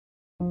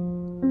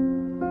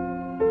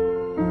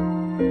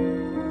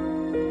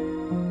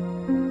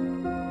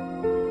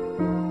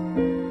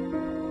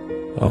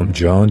I'm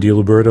John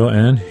DiLiberto,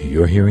 and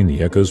you're hearing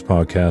the Echoes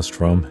podcast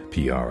from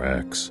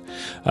PRX.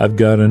 I've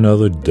got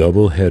another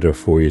double header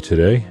for you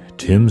today,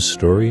 Tim's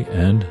story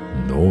and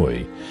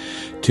Noi.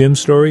 Tim's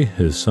story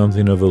is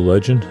something of a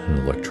legend in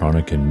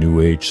electronic and new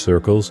age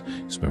circles.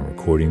 He's been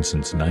recording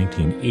since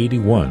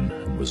 1981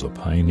 and was a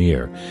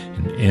pioneer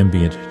in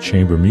ambient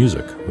chamber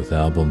music with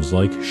albums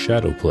like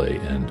Shadowplay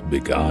and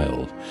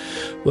Beguiled.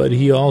 But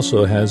he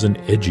also has an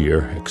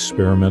edgier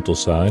experimental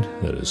side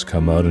that has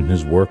come out in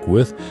his work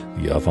with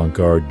the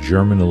avant-garde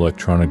German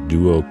electronic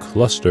duo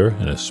Cluster,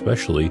 and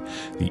especially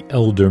the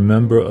elder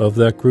member of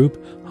that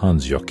group,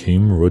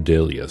 Hans-Joachim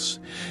Roedelius.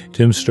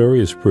 Tim's story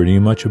has pretty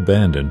much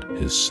abandoned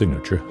his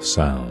signature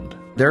sound.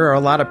 There are a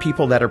lot of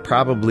people that are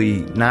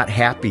probably not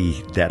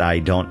happy that I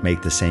don't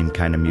make the same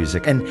kind of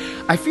music. And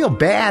I feel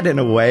bad in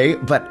a way,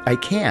 but I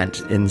can't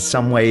in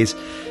some ways.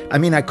 I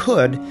mean, I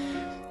could,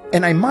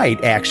 and I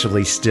might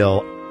actually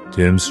still.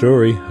 Tim's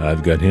story,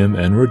 I've got him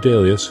and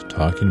Roedelius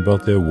talking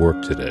about their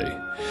work today.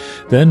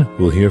 Then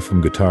we'll hear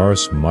from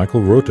guitarist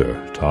Michael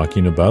Roter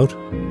talking about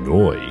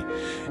Noi.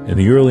 In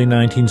the early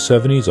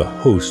 1970s, a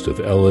host of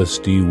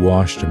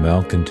LSD-washed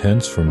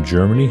malcontents from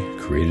Germany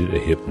created a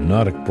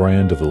hypnotic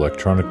brand of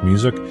electronic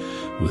music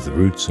with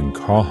roots in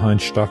Karlheinz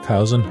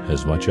Stockhausen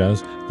as much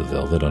as the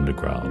Velvet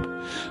Underground.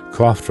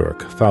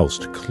 Kraftwerk,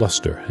 Faust,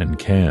 Cluster, and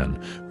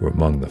Can were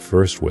among the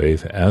first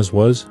wave, as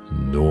was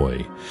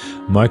Noi.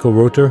 Michael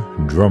Roter,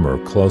 drummer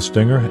Klaus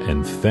Dinger,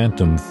 and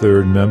Phantom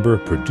third member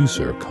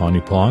producer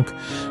Connie Planck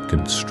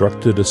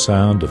constructed a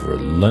sound of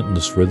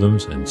relentless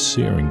rhythms and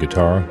searing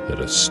guitar that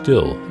is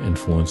still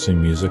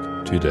influencing music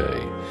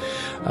today.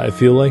 I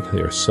feel like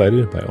they are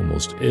cited by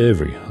almost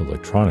every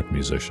electronic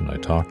musician I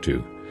talk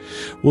to.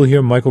 We'll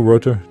hear Michael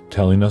Roter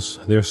telling us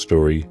their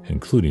story,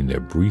 including their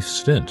brief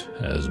stint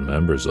as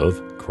members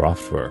of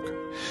Kraftwerk.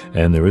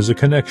 And there is a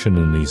connection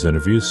in these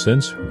interviews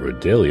since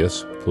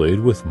Roedelius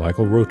played with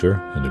Michael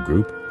Roter in the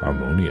group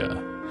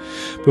Harmonia.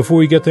 Before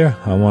we get there,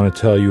 I want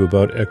to tell you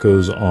about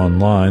Echoes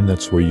Online.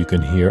 That's where you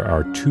can hear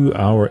our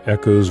 2-hour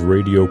Echoes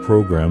radio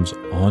programs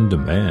on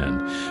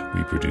demand.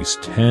 We produce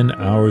 10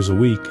 hours a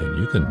week, and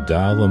you can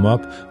dial them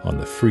up on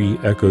the free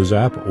Echoes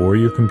app or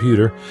your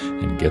computer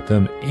and get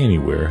them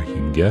anywhere you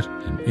can get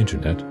an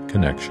internet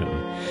connection.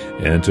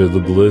 Enter the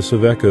bliss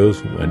of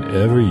Echoes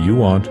whenever you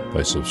want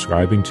by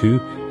subscribing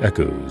to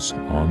Echoes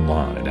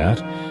Online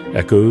at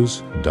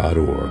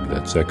echoes.org.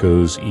 That's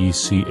Echoes,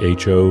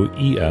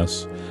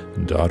 ECHOES.org.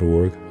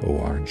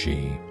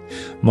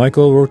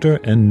 Michael Roter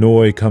and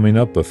Noi coming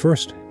up, but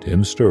first,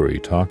 Tim's story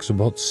talks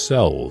about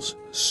cells,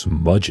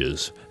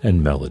 smudges,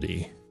 and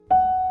melody.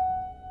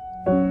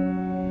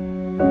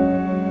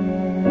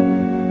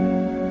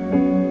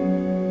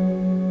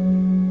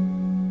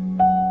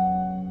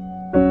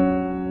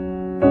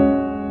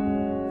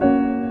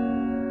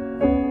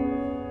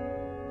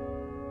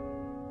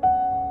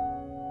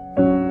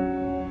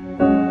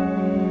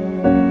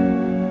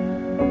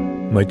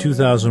 My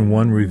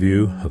 2001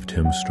 review of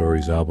Tim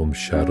Story's album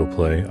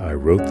Shadowplay, I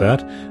wrote that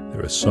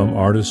there are some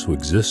artists who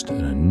exist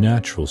in a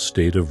natural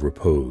state of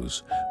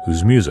repose,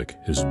 whose music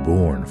is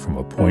born from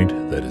a point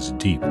that is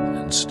deep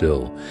and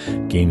still,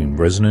 gaining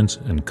resonance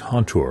and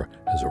contour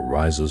as it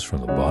rises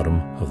from the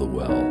bottom of the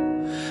well.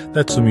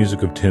 That's the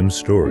music of Tim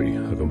Story,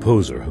 a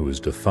composer who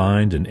has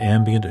defined an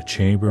ambient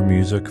chamber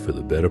music for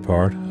the better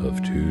part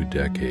of 2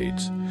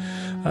 decades.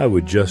 I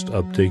would just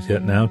update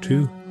that now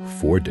to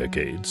 4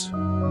 decades.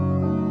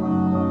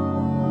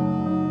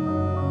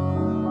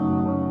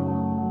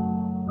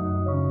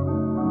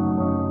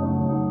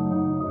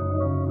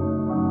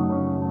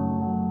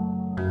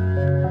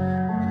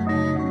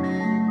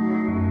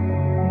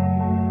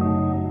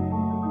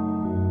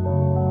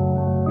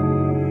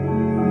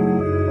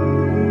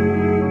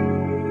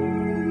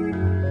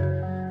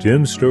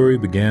 Tim Story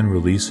began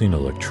releasing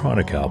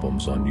electronic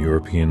albums on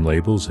European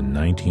labels in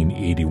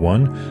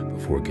 1981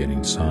 before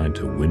getting signed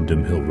to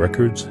Windham Hill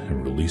Records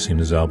and releasing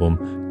his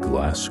album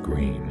Glass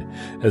Green.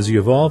 As he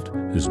evolved,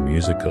 his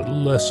music got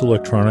less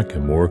electronic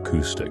and more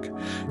acoustic.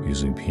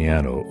 Using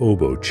piano,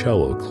 oboe,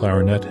 cello,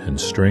 clarinet, and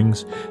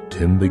strings,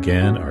 Tim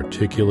began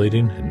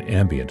articulating an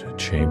ambient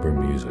chamber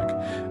music,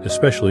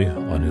 especially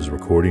on his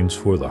recordings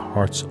for the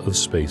Hearts of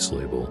Space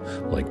label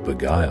like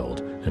Beguiled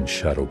and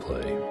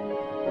Shadowplay.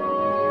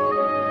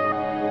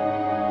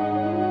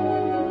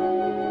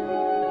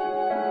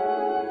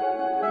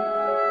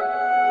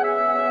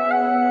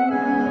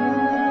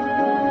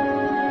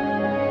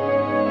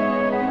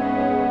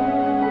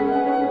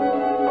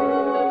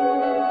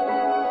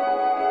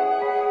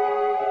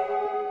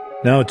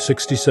 Now at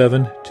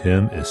 67,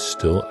 Tim is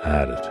still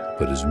at it,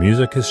 but his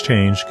music has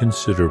changed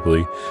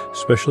considerably,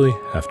 especially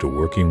after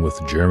working with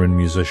German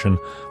musician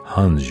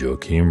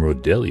Hans-Joachim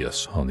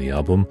Roedelius on the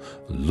album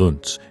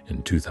Lunz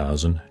in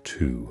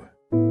 2002.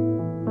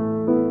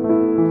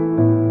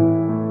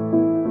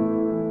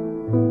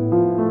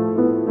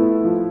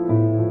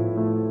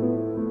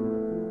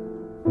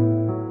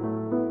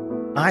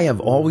 I I have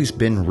always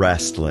been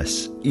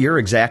restless. You're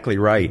exactly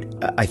right.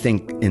 I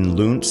think in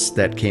Lunz,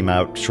 that came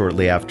out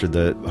shortly after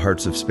the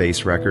Hearts of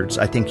Space records,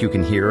 I think you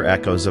can hear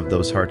echoes of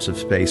those Hearts of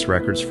Space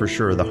records for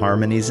sure, the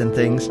harmonies and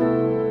things.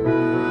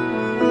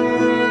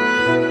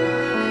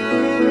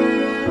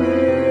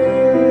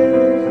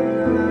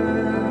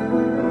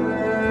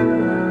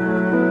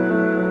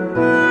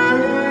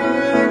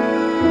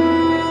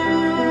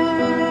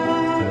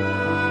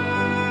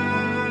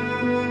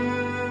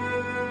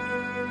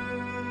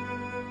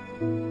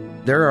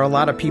 There are a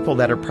lot of people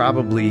that are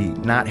probably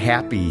not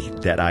happy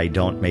that I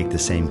don't make the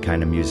same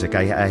kind of music.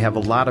 I have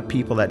a lot of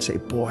people that say,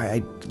 boy,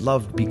 I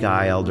loved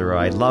Beguiled, or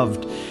I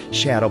loved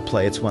Shadow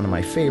Play. It's one of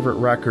my favorite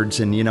records.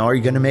 And, are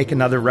you going to make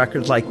another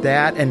record like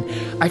that? And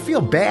I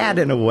feel bad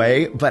in a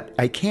way, but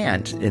I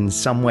can't in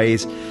some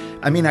ways.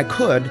 I mean, I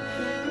could,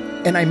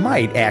 and I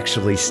might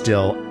actually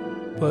still.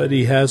 But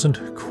he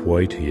hasn't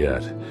quite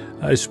yet.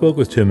 I spoke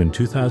with Tim in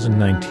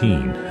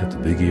 2019 at the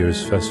Big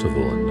Ears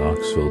Festival in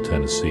Knoxville,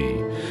 Tennessee.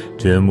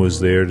 Tim was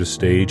there to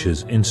stage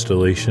his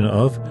installation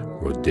of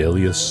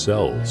Roedelius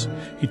cells.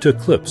 He took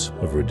clips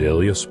of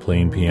Roedelius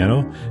playing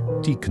piano,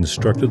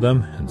 deconstructed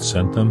them, and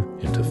sent them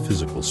into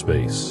physical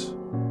space.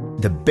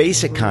 The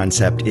basic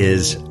concept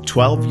is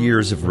 12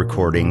 years of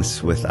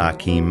recordings with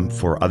Achim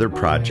for other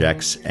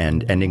projects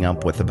and ending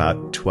up with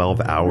about 12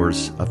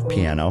 hours of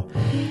piano.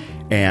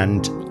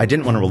 And I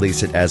didn't want to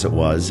release it as it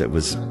was. It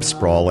was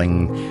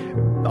sprawling,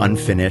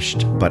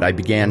 unfinished, but I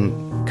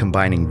began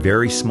combining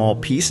very small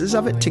pieces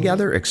of it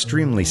together,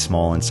 extremely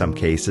small in some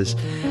cases,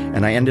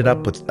 and I ended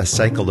up with a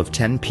cycle of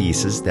 10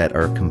 pieces that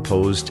are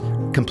composed,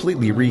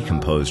 completely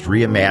recomposed,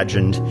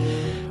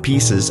 reimagined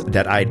pieces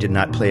that I did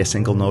not play a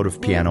single note of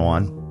piano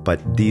on,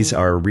 but these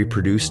are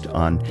reproduced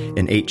on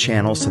an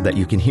 8-channel so that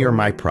you can hear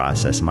my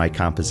process, my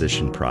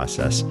composition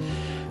process,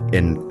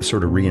 and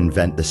sort of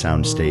reinvent the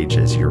soundstage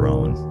as your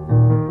own.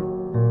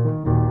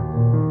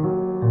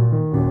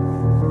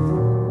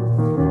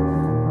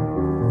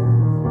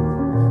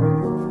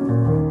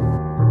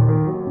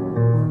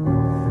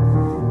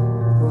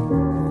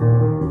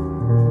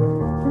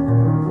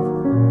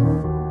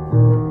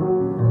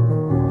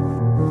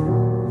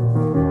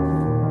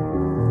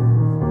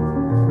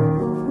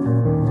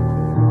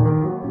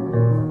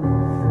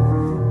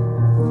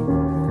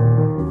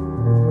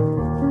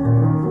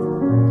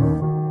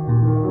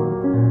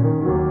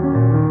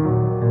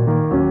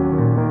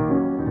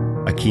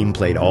 Achim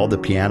played all the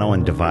piano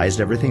and devised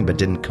everything, but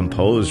didn't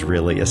compose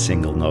really a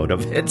single note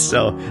of it.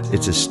 So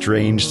it's a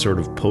strange sort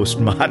of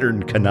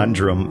postmodern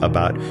conundrum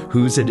about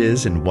whose it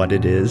is and what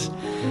it is.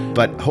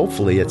 But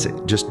hopefully it's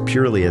just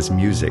purely as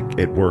music.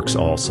 It works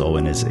also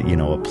and is,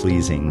 a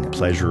pleasing,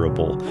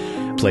 pleasurable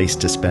place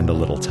to spend a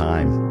little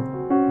time.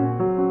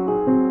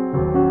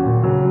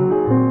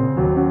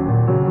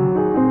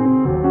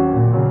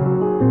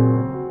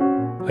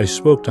 I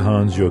spoke to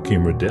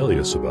Hans-Joachim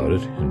Roedelius about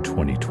it in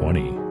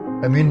 2020.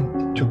 I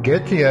mean, to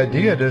get the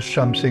idea, there's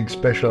something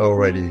special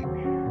already.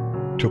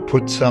 To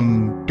put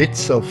some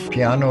bits of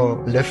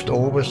piano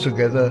leftovers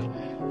together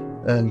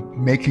and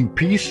making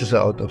pieces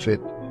out of it.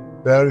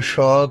 Very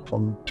short,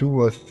 from 2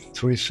 or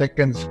 3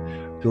 seconds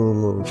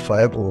to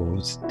 5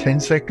 or 10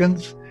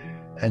 seconds,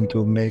 and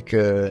to make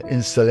an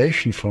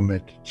installation from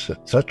it. It's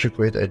such a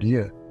great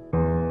idea.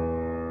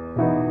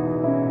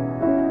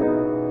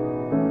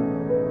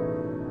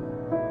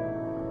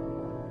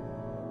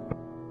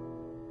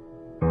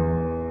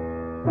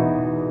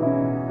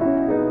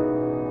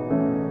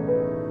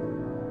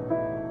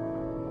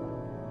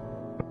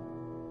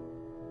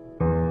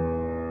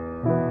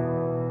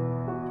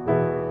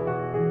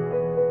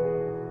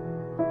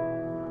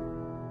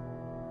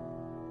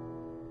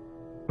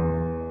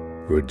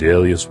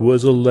 Roedelius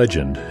was a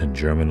legend in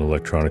German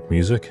electronic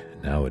music.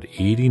 Now at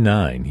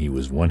 89, he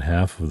was one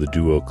half of the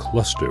duo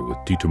Cluster with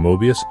Dieter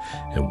Mobius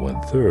and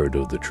 1/3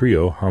 of the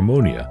trio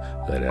Harmonia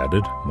that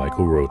added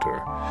Michael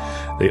Rother.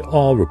 They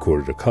all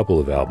recorded a couple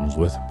of albums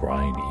with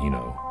Brian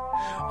Eno.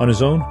 On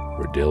his own,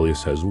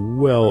 Roedelius has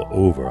well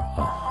over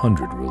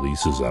 100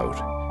 releases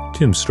out.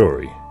 Tim's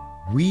story.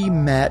 We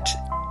met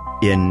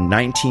in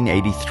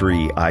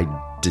 1983. I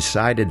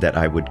decided that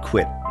I would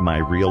quit my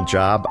real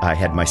job. I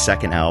had my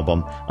second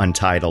album,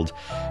 Untitled,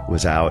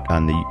 was out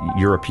on the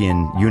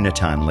European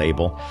Uniton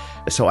label.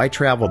 So I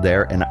traveled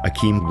there, and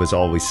Achim was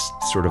always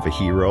sort of a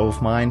hero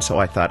of mine, so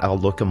I thought I'll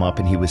look him up,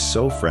 and he was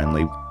so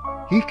friendly.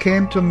 He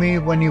came to me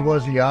when he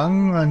was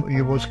young, and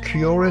he was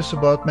curious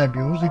about my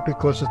music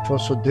because it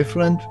was so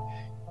different.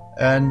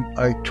 And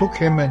I took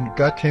him and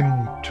got him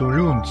to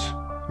Lunz,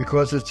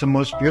 because it's the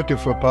most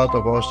beautiful part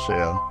of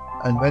Austria.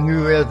 And when we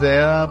were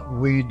there,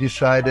 we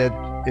decided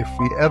if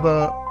we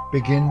ever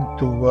begin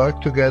to work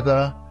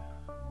together,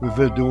 we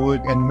will do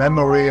it in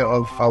memory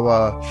of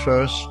our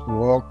first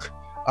walk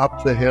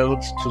up the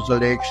hills to the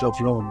lakes of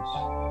Lunz.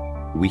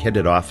 We hit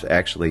it off,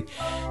 actually.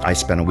 I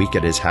spent a week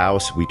at his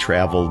house. We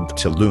traveled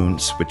to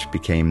Lunz, which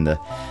became the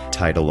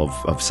title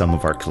of some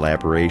of our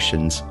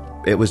collaborations.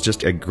 it was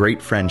just a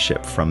great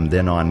friendship from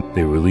then on.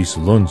 They released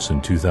Lunz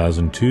in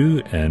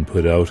 2002 and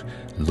put out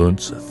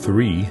Lunz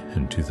 3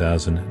 in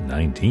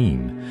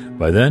 2019.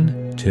 By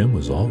then, Tim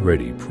was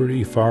already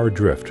pretty far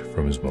adrift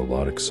from his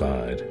melodic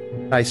side.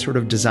 I sort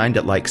of designed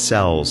it like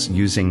cells,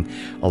 using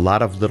a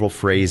lot of little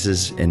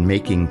phrases and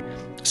making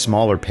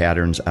smaller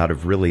patterns out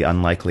of really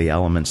unlikely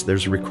elements.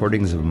 There's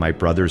recordings of my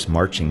brother's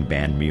marching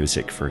band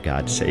music, for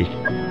God's sake.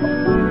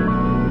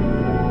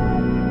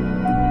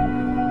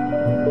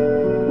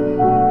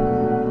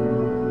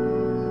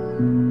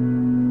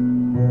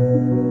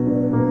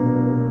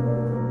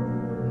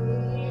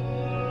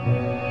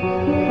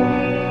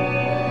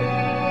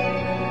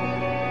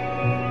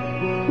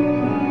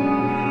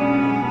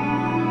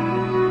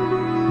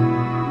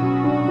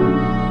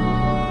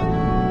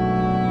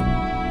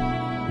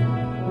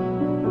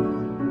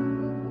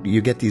 You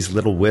get these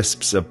little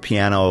wisps of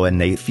piano and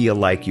they feel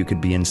like you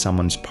could be in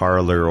someone's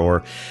parlor,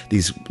 or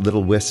these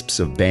little wisps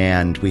of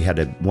band. We had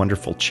a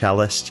wonderful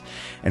cellist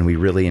and we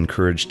really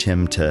encouraged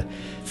him to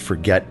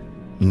forget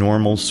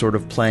normal sort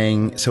of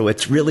playing. So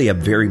it's really a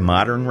very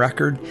modern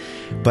record,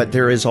 but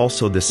there is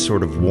also this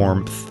sort of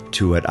warmth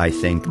to it, I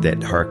think, that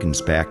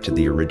harkens back to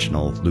the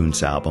original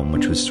Lunz album,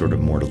 which was sort of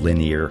more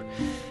linear,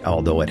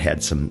 although it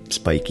had some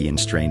spiky and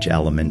strange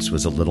elements,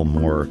 was a little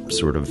more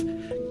sort of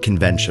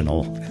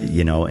conventional,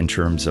 in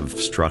terms of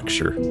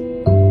structure.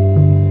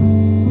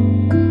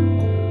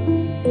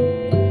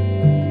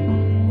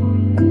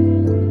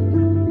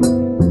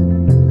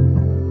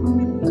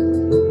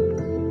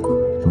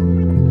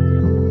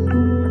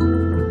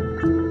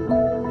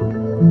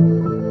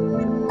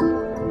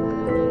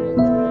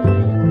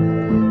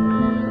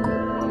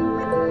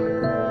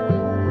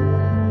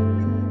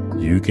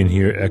 You can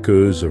hear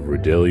echoes of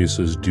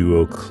Roedelius'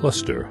 duo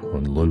Cluster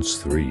on Lunz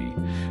 3.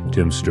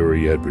 Tim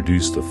Story had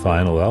produced the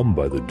final album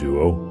by the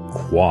duo,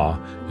 Qua,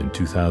 in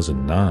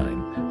 2009.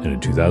 And in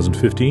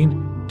 2015,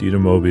 Dieter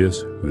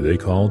Mobius, who they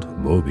called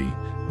Moby,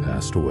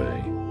 passed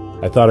away.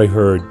 I thought I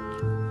heard,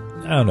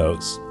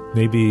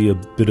 maybe a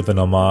bit of an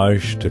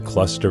homage to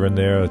Cluster in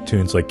there,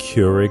 tunes like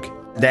Keurig.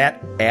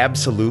 That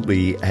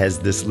absolutely has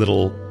this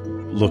little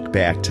look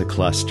back to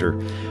Cluster.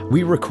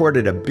 We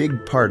recorded a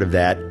big part of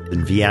that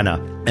in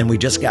Vienna, and we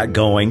just got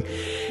going.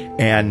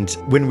 And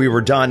when we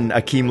were done,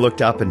 Akeem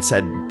looked up and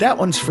said, "That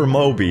one's for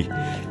Moby."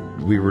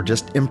 We were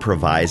just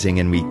improvising,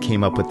 and we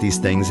came up with these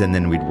things, and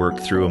then we'd work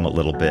through them a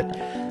little bit.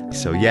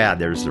 So yeah,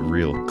 there's a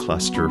real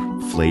Cluster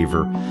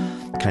flavor,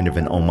 kind of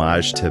an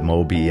homage to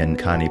Moby and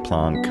Connie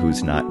Planck,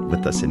 who's not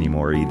with us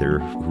anymore either,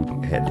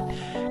 who had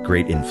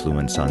great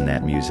influence on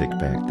that music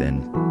back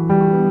then.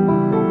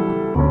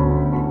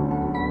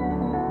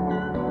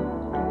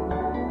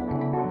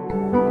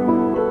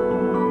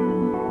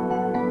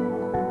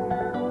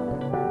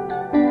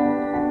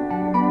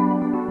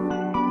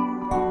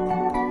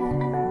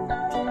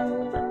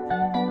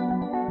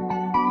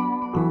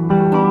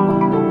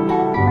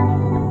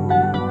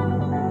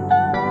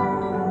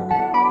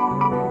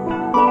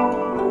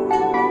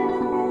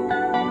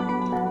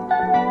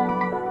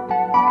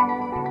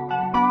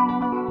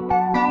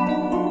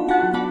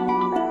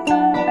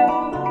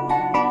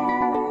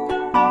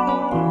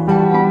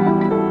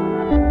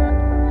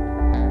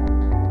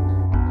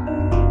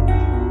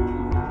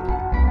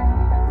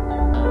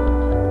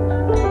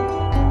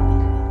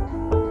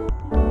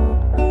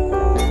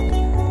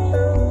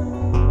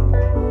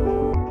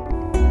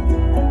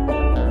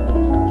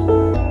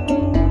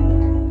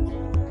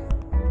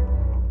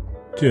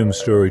 Tim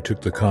Story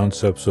took the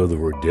concepts of the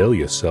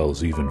Roedelius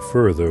cells even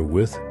further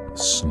with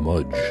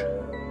smudge.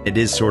 It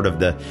is sort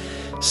of the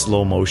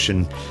slow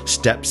motion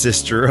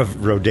stepsister of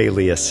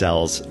Roedelius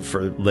cells.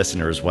 For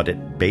listeners, what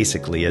it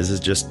basically is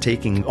just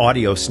taking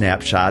audio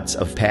snapshots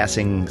of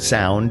passing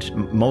sound.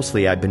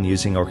 Mostly I've been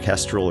using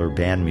orchestral or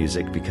band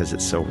music because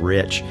it's so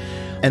rich.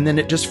 And then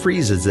it just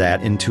freezes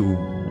that into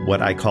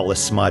what I call a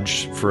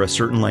smudge for a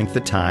certain length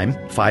of time,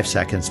 5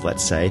 seconds,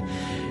 let's say.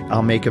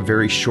 I'll make a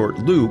very short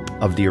loop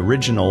of the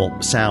original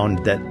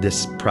sound that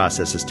this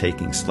process is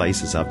taking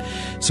slices of.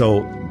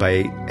 So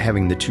by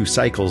having the 2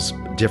 cycles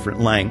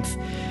different length,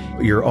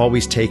 you're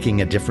always taking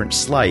a different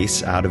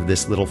slice out of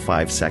this little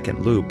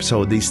 5-second loop.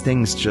 So these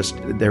things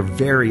they're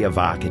very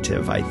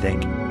evocative, I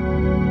think.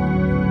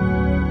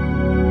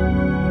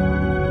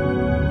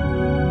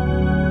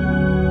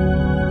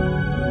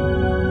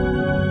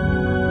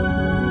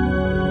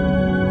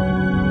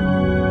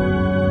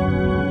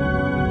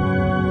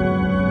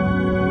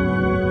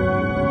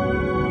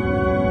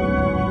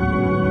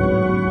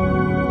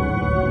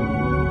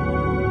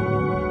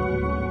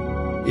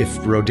 If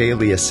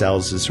Roedelius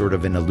cells is sort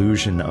of an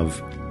illusion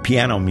of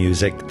piano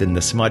music, then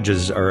the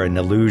smudges are an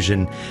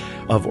illusion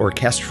of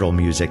orchestral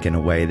music in a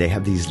way. They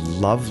have these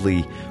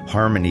lovely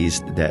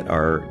harmonies that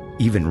are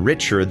even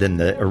richer than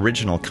the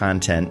original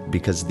content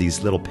because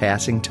these little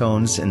passing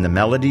tones in the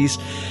melodies,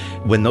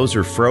 when those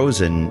are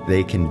frozen,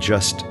 they can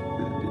just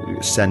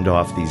send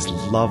off these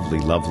lovely,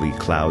 lovely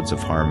clouds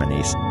of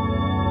harmonies.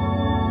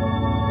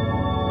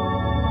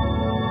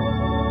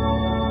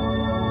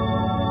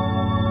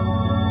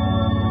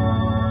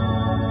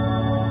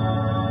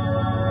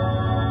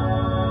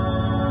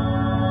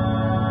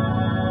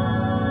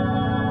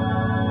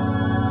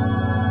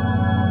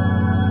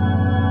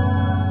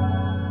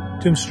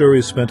 Tim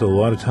Story spent a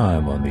lot of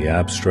time on the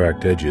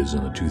abstract edges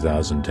in the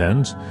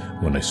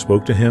 2010s. When I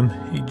spoke to him,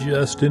 he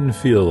just didn't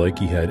feel like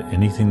he had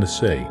anything to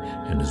say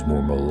in his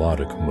more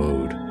melodic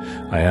mode.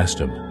 I asked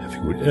him if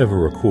he would ever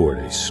record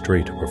a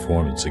straight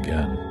performance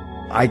again.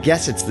 I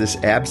guess it's this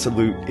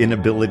absolute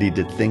inability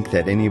to think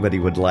that anybody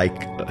would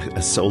like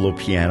a solo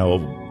piano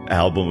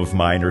album of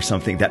mine or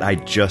something that I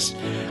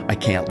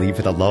can't leave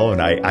it alone.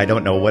 I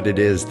don't know what it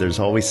is. There's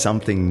always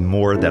something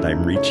more that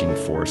I'm reaching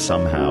for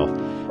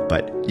somehow.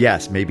 But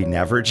yes, maybe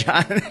never,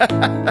 John.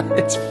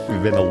 It's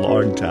been a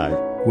long time.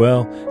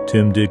 Well,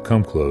 Tim did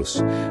come close.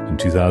 In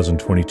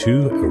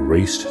 2022,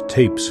 Erased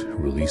Tapes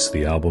released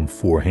the album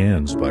Four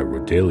Hands by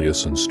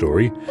Roedelius and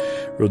Story.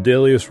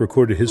 Roedelius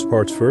recorded his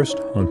parts first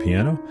on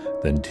piano,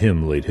 then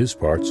Tim laid his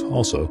parts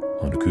also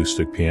on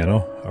acoustic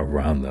piano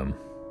around them.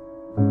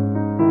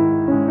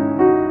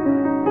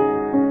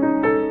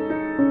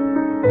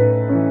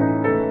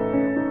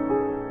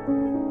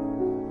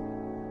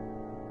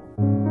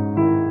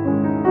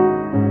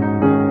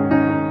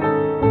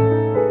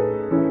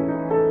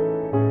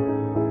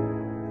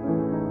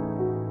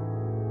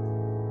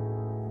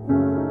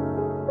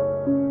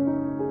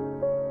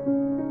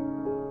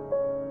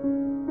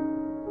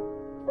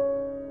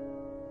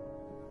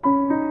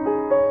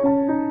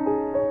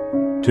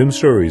 Tim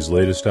Story's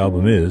latest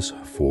album is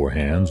Four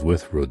Hands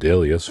with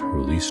Roedelius,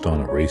 released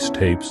on Erased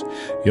Tapes.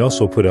 He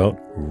also put out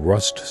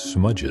Rust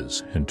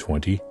Smudges in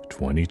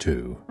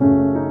 2022.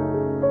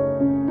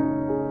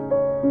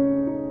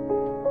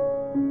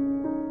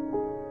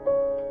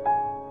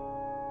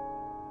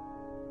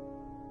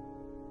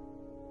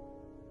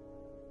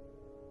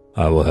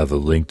 I will have a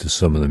link to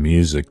some of the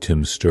music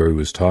Tim Story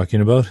was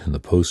talking about in the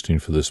posting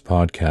for this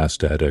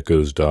podcast at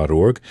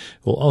echoes.org.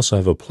 We'll also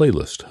have a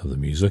playlist of the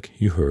music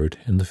you heard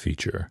in the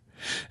feature.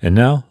 And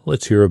now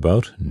let's hear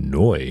about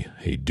Neu,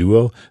 a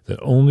duo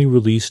that only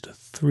released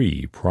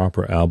 3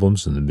 proper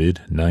albums in the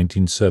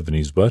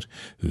mid-1970s, but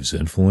whose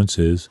influence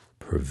is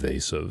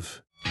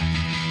pervasive.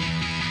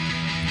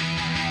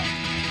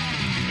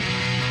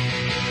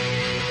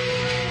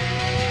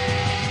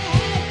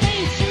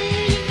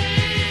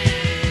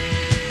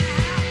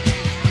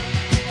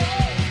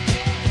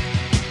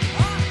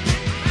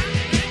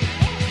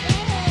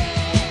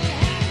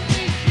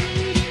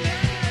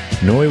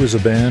 Neu was a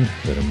band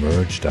that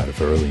emerged out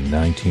of early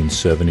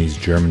 1970s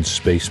German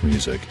space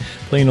music,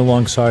 playing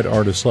alongside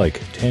artists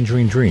like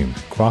Tangerine Dream,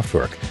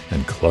 Kraftwerk,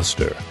 and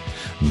Cluster.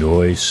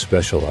 Neu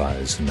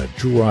specialized in a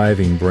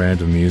driving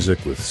brand of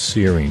music with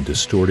searing,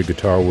 distorted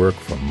guitar work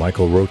from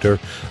Michael Rother,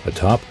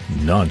 atop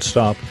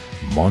non-stop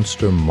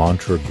monster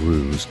mantra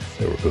grooves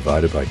that were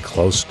provided by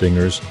Klaus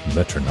Dinger's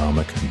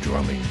metronomic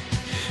drumming.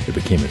 It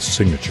became a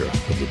signature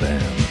of the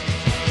band.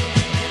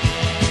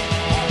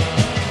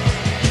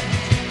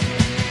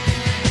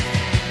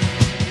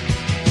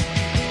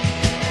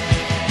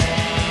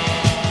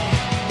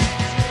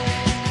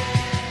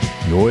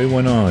 Neu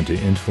went on to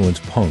influence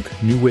punk,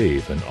 new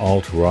wave, and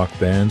alt-rock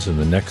bands in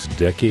the next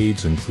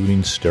decades,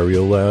 including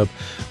Stereolab,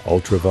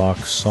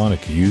 Ultravox,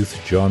 Sonic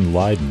Youth, John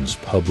Lydon's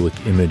Public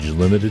Image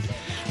Limited,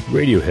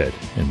 Radiohead,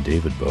 and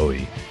David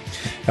Bowie.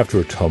 After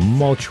a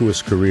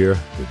tumultuous career,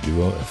 the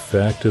duo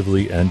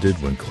effectively ended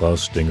when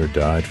Klaus Dinger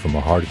died from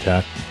a heart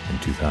attack in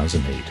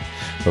 2008.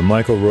 But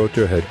Michael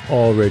Rother had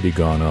already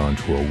gone on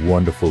to a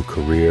wonderful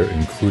career,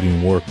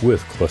 including work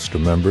with Cluster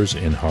members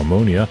in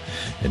Harmonia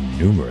and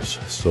numerous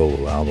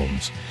solo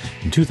albums.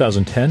 In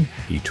 2010,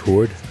 he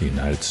toured the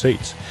United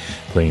States,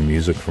 playing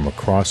music from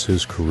across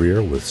his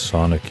career with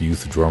Sonic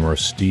Youth drummer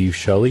Steve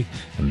Shelley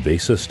and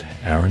bassist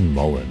Aaron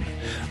Mullen.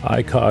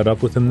 I caught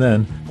up with him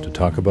then to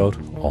talk about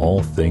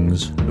all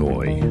things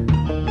Neu.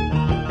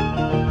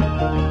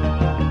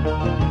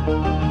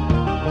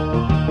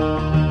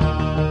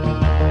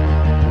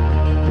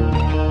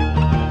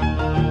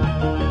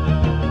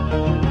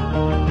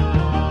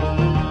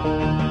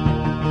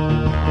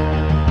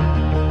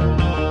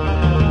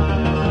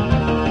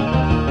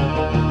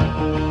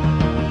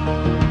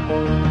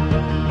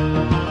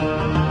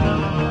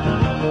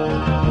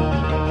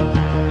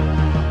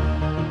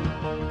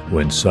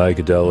 When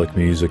psychedelic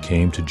music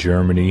came to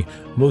Germany,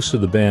 most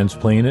of the bands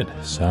playing it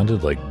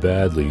sounded like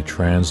badly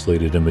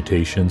translated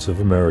imitations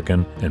of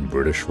American and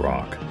British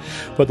rock.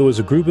 But there was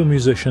a group of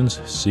musicians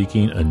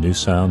seeking a new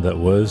sound that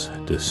was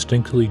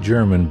distinctly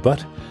German,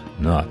 but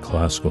not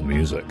classical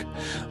music.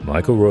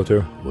 Michael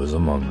Rother was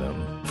among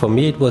them. For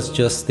me, it was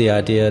just the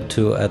idea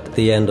at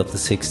the end of the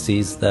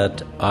 60s,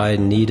 that I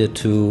needed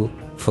to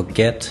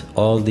forget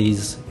all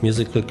these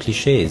musical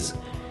cliches,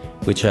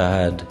 which I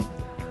had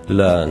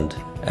learned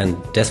and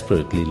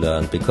desperately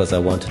learned because I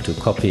wanted to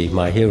copy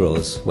my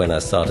heroes when I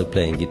started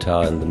playing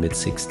guitar in the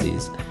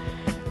mid-60s.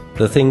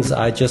 The things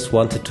I just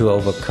wanted to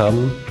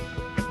overcome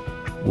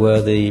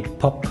were the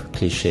pop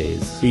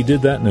cliches. He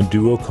did that in a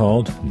duo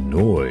called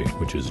Neu,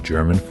 which is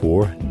German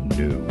for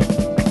new.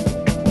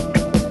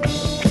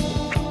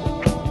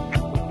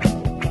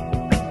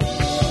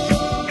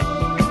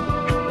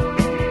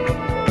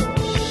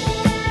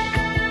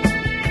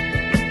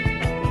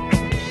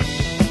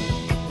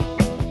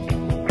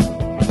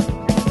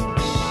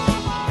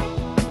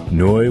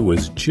 Neu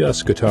was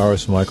just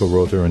guitarist Michael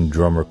Rother and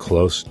drummer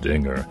Klaus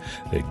Dinger.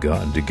 They'd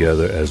gotten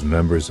together as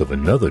members of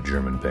another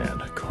German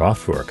band,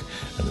 Kraftwerk,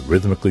 and the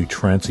rhythmically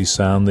trancy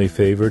sound they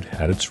favored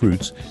had its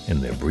roots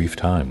in their brief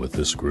time with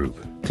this group.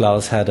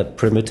 Klaus had a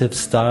primitive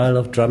style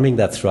of drumming,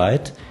 that's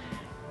right.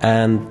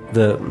 And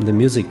the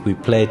music we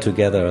played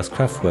together as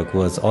Kraftwerk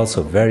was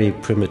also very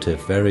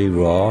primitive, very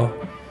raw,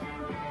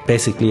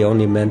 basically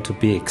only meant to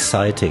be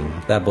exciting.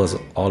 That was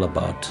all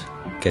about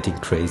getting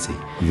crazy.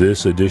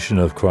 This edition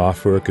of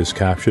Kraftwerk is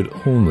captured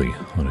only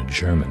on a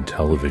German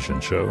television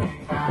show.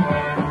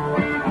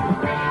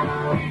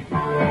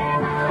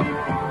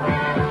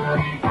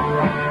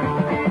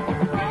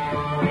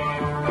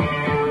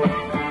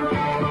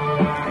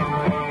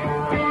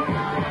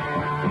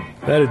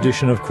 That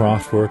edition of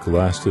Kraftwerk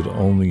lasted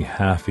only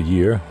half a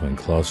year when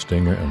Klaus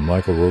Dinger and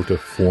Michael Rother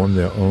formed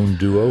their own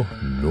duo,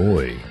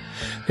 Neu.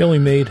 They only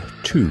made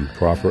 2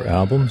 proper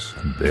albums,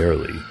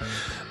 barely.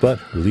 But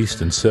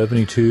released in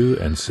 72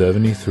 and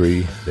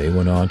 73, they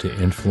went on to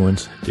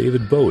influence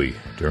David Bowie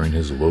during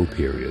his low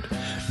period.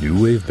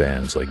 New wave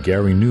bands like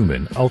Gary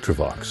Newman,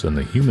 Ultravox, and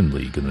the Human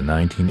League in the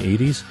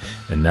 1980s,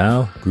 and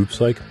now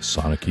groups like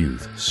Sonic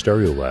Youth,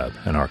 Stereolab,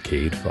 and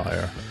Arcade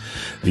Fire.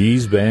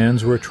 These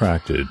bands were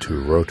attracted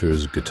to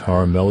Rother's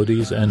guitar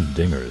melodies and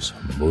Dinger's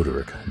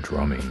motoric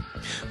drumming.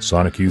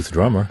 Sonic Youth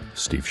drummer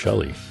Steve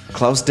Shelley.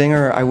 Klaus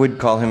Dinger, I would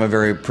call him a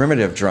very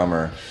primitive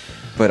drummer,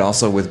 but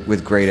also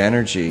with great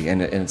energy,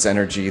 and it's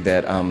energy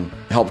that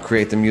helped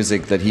create the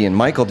music that he and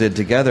Michael did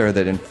together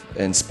that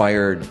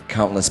inspired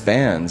countless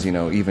bands,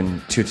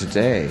 even to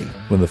today.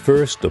 When the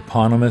first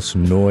eponymous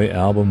Neu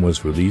album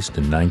was released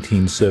in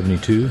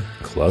 1972,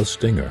 Klaus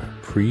Dinger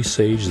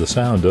presaged the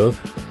sound of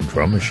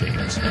drum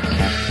machines.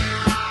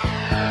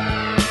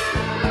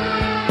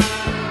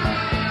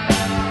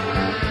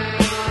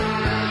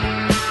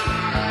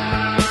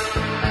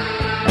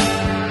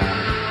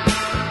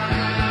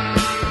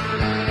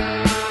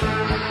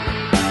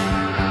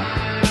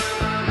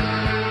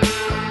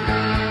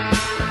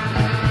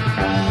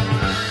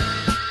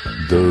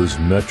 Those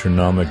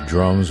metronomic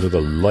drums were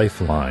the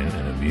lifeline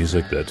in a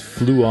music that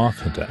flew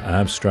off into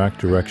abstract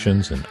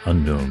directions and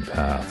unknown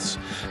paths.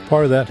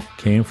 Part of that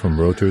came from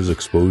Rother's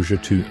exposure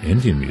to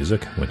Indian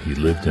music when he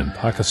lived in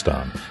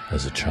Pakistan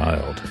as a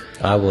child.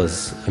 I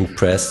was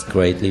impressed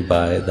greatly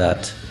by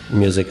that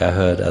music I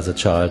heard as a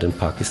child in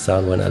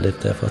Pakistan when I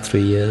lived there for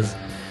 3 years.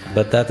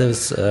 But that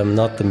is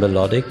not the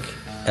melodic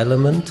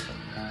element.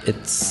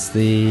 It's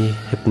the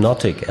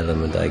hypnotic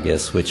element, I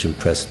guess, which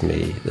impressed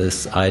me.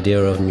 This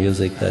idea of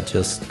music that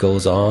just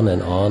goes on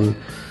and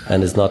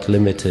is not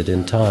limited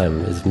in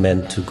time, is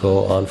meant to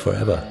go on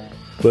forever.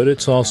 But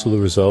it's also the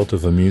result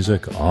of a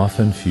music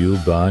often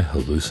fueled by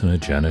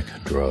hallucinogenic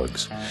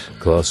drugs.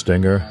 Klaus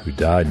Dinger, who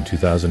died in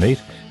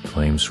 2008,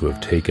 claims to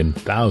have taken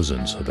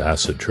thousands of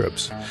acid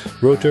trips.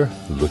 Rother,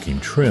 looking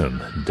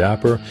trim,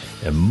 dapper,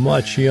 and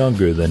much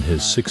younger than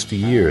his 60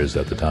 years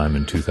at the time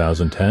in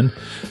 2010,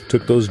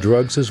 took those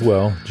drugs as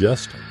well,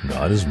 just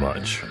not as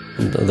much.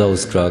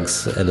 Those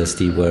drugs,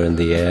 LSD, were in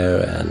the air,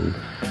 and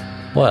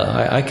well,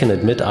 I can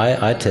admit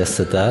I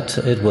tested that.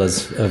 It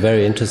was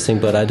very interesting,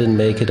 but I didn't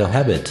make it a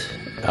habit.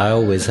 I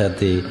always had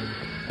the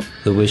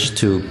wish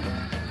to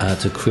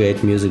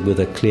create music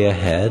with a clear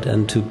head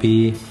and to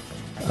be,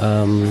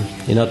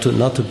 not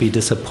to be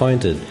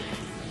disappointed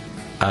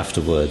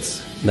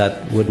afterwards.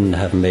 That wouldn't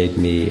have made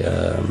me,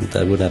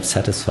 that wouldn't have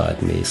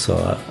satisfied me.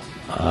 So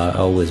I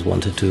always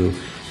wanted to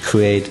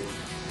create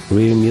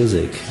real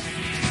music.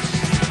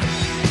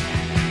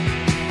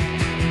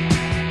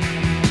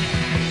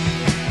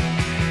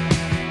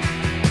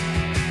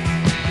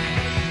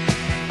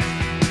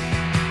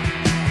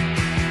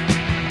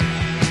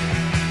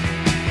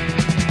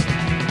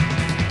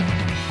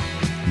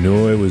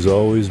 Neu was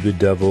always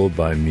bedeviled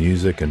by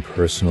music and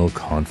personal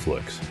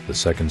conflicts. The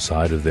second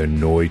side of their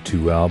Neu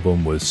 2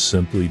 album was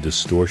simply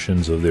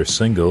distortions of their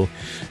single,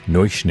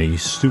 Neuschnee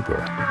Super.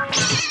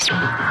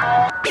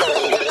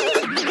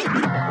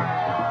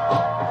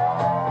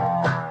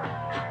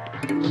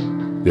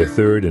 Their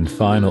third and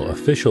final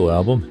official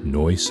album,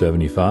 Neu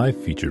 75,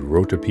 featured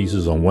Rother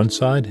pieces on one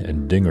side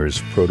and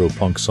Dinger's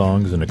proto-punk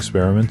songs and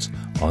experiments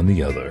on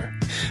the other.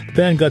 The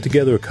band got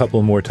together a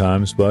couple more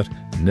times, but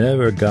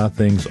never got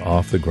things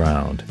off the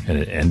ground, and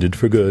it ended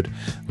for good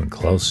when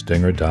Klaus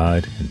Dinger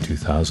died in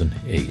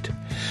 2008.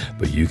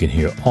 But you can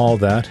hear all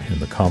that in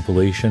the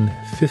compilation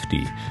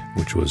 50,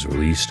 which was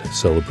released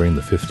celebrating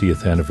the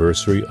 50th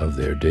anniversary of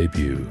their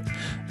debut.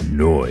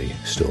 Neu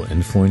still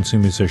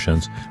influencing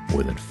musicians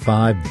more than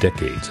 5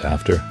 decades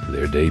after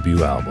their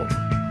debut album.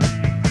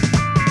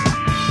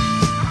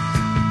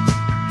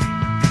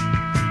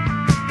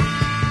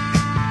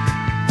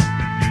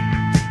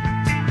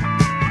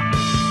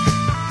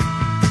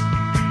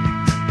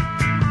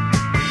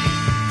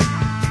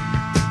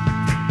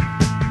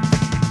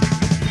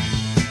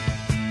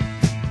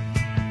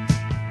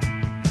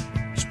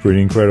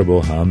 Pretty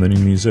incredible how many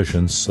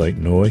musicians cite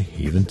Neu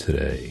even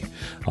today.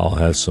 I'll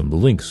have some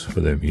links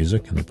for their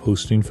music in the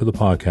posting for the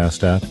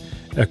podcast at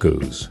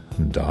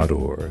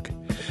echoes.org.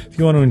 If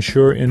you want to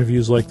ensure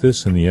interviews like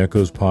this in the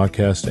Echoes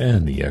podcast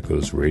and the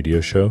Echoes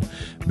radio show,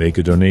 make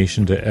a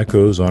donation to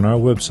Echoes on our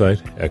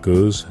website,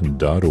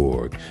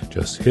 echoes.org.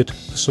 Just hit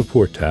the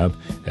support tab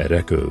at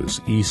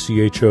echoes,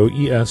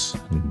 echoes.org,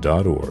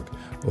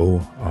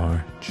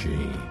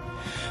 O-R-G.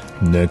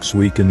 Next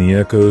week in the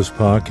Echoes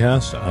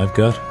podcast, I've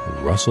got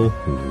Russell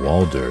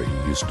Walder.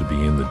 He used to be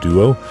in the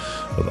duo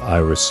of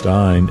Ira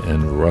Stein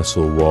and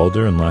Russell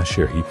Walder, and last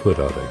year he put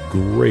out a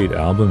great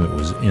album. It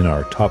was in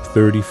our top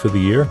 30 for the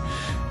year,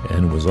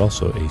 and was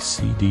also a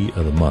CD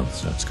of the month.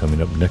 So that's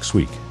coming up next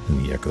week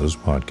in the Echoes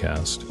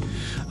podcast.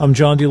 I'm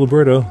John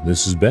DiLiberto.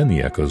 This has been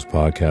the Echoes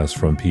podcast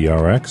from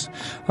PRX.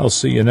 I'll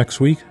see you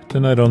next week,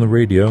 tonight on the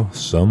radio,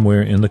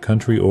 somewhere in the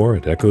country, or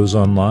at Echoes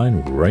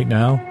Online right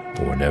now,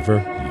 or whenever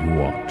you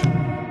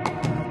want.